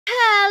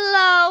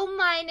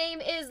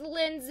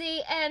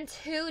and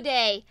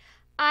today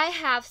I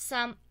have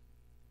some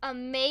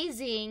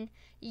amazing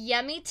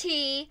yummy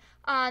tea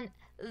on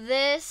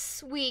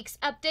this week's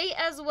update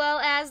as well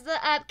as the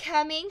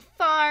upcoming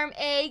farm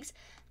eggs.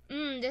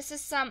 This is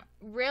some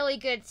really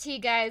good tea,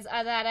 guys,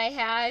 that I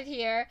have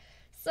here.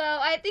 So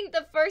I think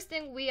the first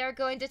thing we are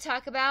going to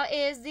talk about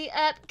is the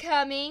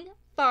upcoming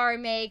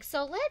farm eggs.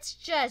 So let's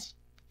just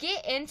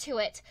get into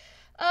it.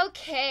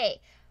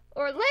 Okay,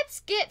 or let's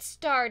get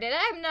started.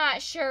 I'm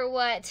not sure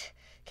what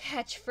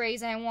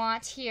catchphrase I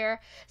want here.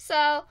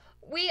 So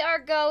we are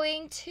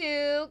going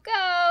to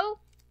go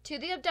to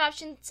the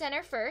adoption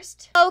center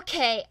first.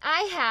 Okay,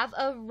 I have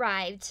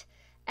arrived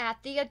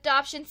at the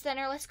adoption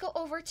center. Let's go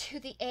over to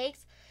the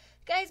eggs.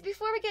 Guys,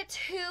 before we get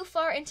too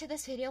far into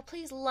this video,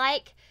 please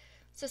like,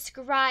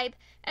 subscribe,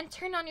 and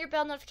turn on your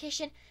bell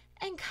notification,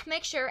 and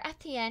make sure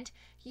at the end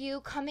you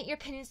comment your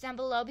opinions down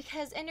below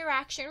because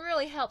interaction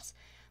really helps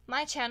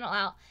my channel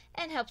out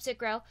and helps it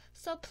grow.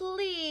 So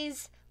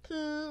please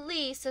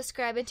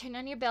subscribe and turn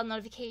on your bell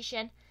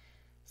notification.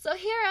 So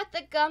here at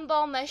the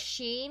gumball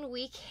machine,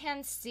 we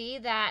can see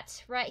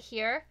that right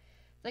here,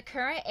 the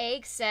current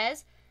egg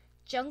says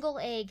jungle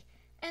egg,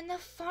 and the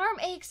farm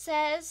egg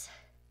says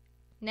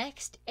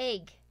next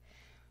egg.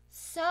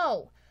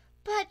 So,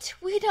 but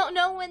we don't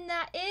know when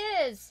that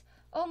is.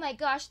 Oh my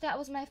gosh, that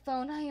was my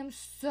phone. I am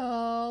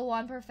so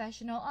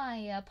unprofessional. I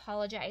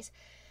apologize.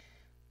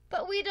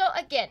 But we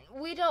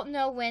don't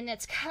know when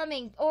it's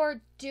coming,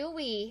 or do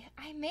we?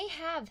 I may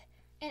have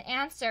an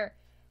answer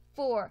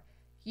for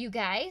you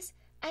guys.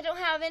 I don't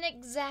have an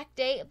exact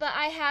date, but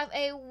I have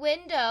a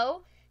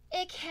window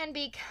it can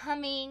be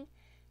coming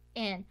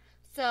in.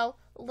 So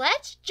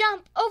let's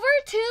jump over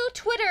to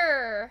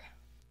Twitter.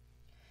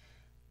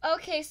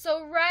 Okay,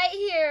 so right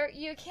here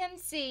you can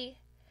see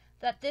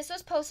that this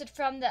was posted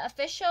from the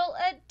official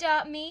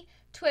Adopt Me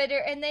Twitter,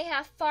 and they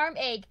have farm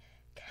egg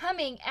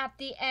coming at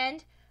the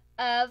end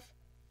of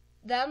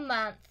the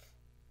month,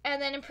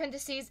 and then in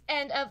parentheses,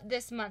 end of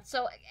this month.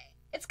 So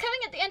it's coming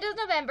at the end of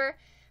November,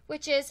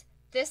 which is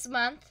this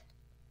month.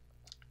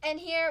 And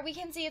here we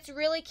can see it's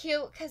really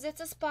cute because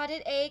it's a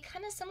spotted egg,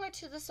 kind of similar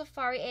to the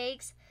safari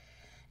eggs.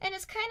 And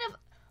it's kind of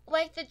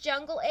like the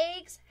jungle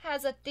eggs,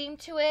 has a theme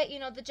to it. You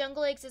know, the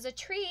jungle eggs is a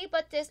tree,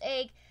 but this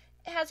egg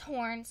has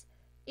horns,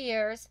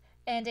 ears,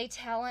 and a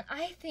tail. And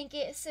I think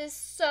it is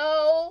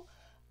so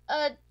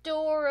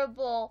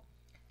adorable.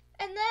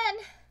 And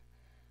then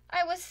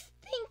I was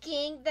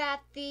thinking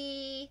that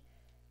the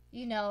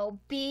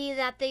bee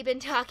that they've been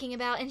talking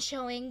about and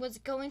showing was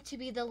going to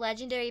be the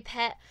legendary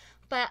pet,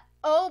 but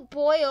oh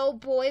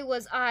boy,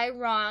 was I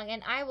wrong,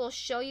 and I will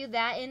show you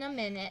that in a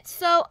minute.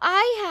 So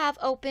I have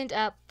opened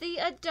up the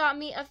Adopt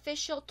Me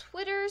official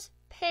Twitter's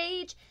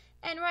page,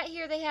 and right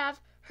here they have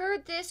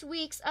heard this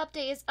week's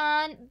update is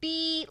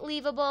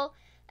unbelievable,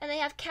 and they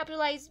have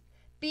capitalized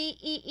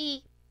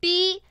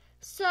BEEB.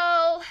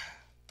 So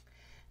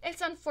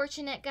it's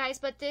unfortunate, guys,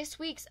 but this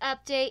week's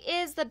update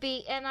is the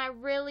B, and I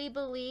really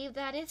believe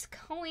that it's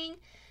going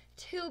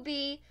to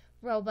be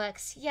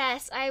Robux.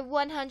 Yes, I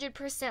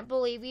 100%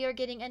 believe we are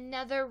getting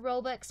another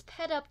Robux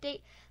pet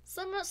update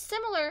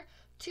similar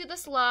to the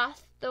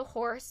sloth, the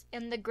horse,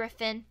 and the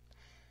griffin.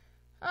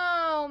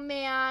 Oh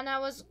man,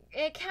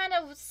 it kind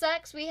of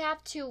sucks we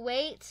have to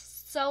wait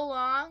so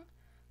long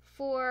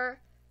for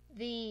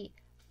the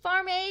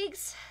farm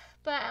eggs,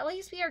 but at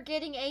least we are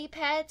getting a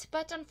pet,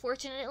 but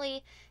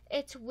unfortunately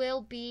it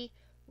will be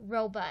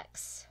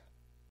Robux.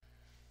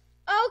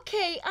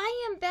 Okay,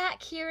 I am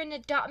back here in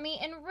Adopt Me,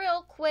 and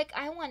real quick,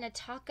 I want to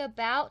talk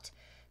about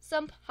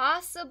some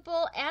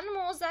possible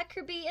animals that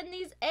could be in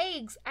these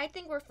eggs. I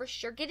think we're for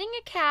sure getting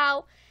a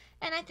cow,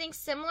 and I think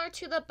similar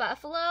to the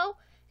buffalo,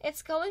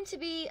 it's going to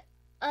be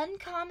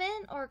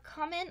uncommon or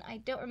common. I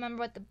don't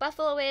remember what the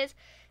buffalo is.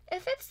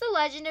 If it's the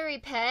legendary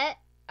pet,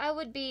 I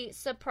would be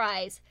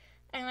surprised,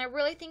 and I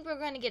really think we're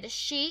going to get a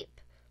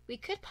sheep. We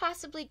could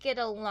possibly get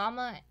a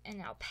llama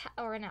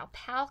or an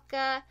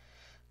alpaca.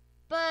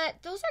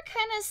 But those are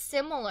kind of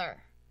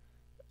similar.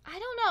 I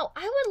don't know.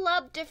 I would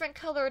love different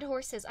colored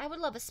horses. I would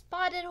love a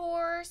spotted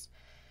horse.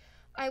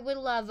 I would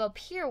love a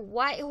pure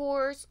white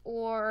horse.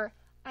 Or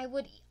I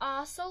would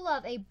also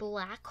love a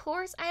black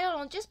horse. I don't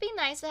know. Just be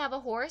nice to have a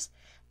horse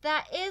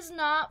that is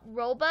not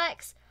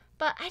Robux.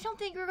 But I don't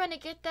think we're going to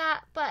get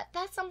that. But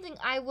that's something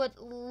I would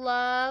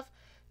love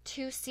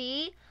to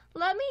see.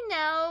 Let me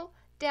know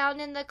down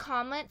in the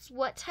comments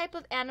what type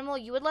of animal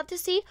you would love to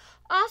see.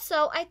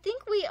 Also, I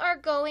think we are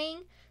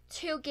going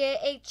to get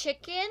a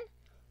chicken,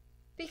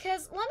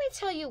 because let me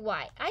tell you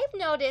why. I've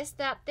noticed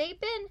that they've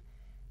been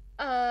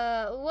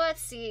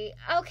let's see.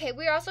 Okay,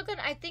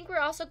 I think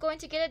we're also going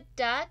to get a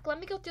duck. Let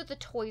me go through the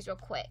toys real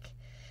quick,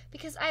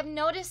 because I've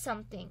noticed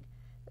something.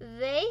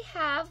 They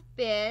have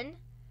been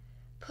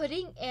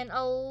putting in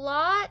a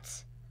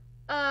lot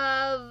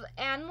of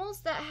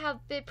animals that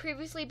have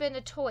previously been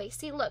a toy.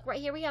 See, look,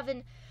 right here we have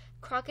a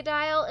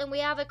crocodile, and we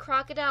have a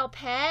crocodile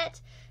pet.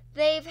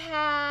 They've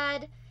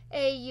had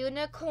a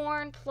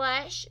unicorn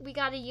plush. We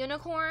got a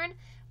unicorn.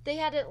 They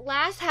had it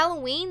last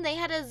Halloween. They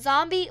had a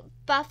zombie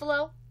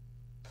buffalo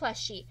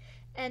plushie.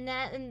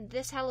 And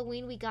this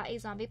Halloween we got a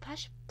zombie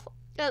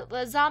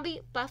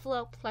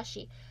buffalo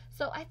plushie.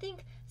 So I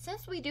think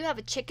since we do have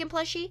a chicken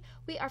plushie,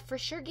 we are for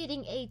sure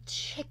getting a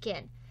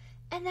chicken.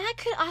 And that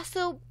could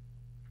also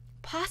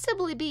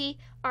possibly be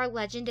our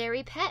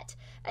legendary pet.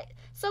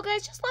 So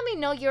guys, just let me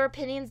know your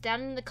opinions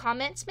down in the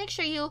comments. Make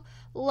sure you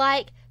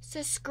like,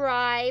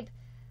 subscribe,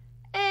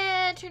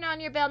 and turn on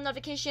your bell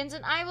notifications.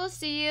 And I will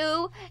see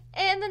you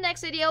in the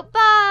next video.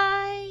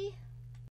 Bye!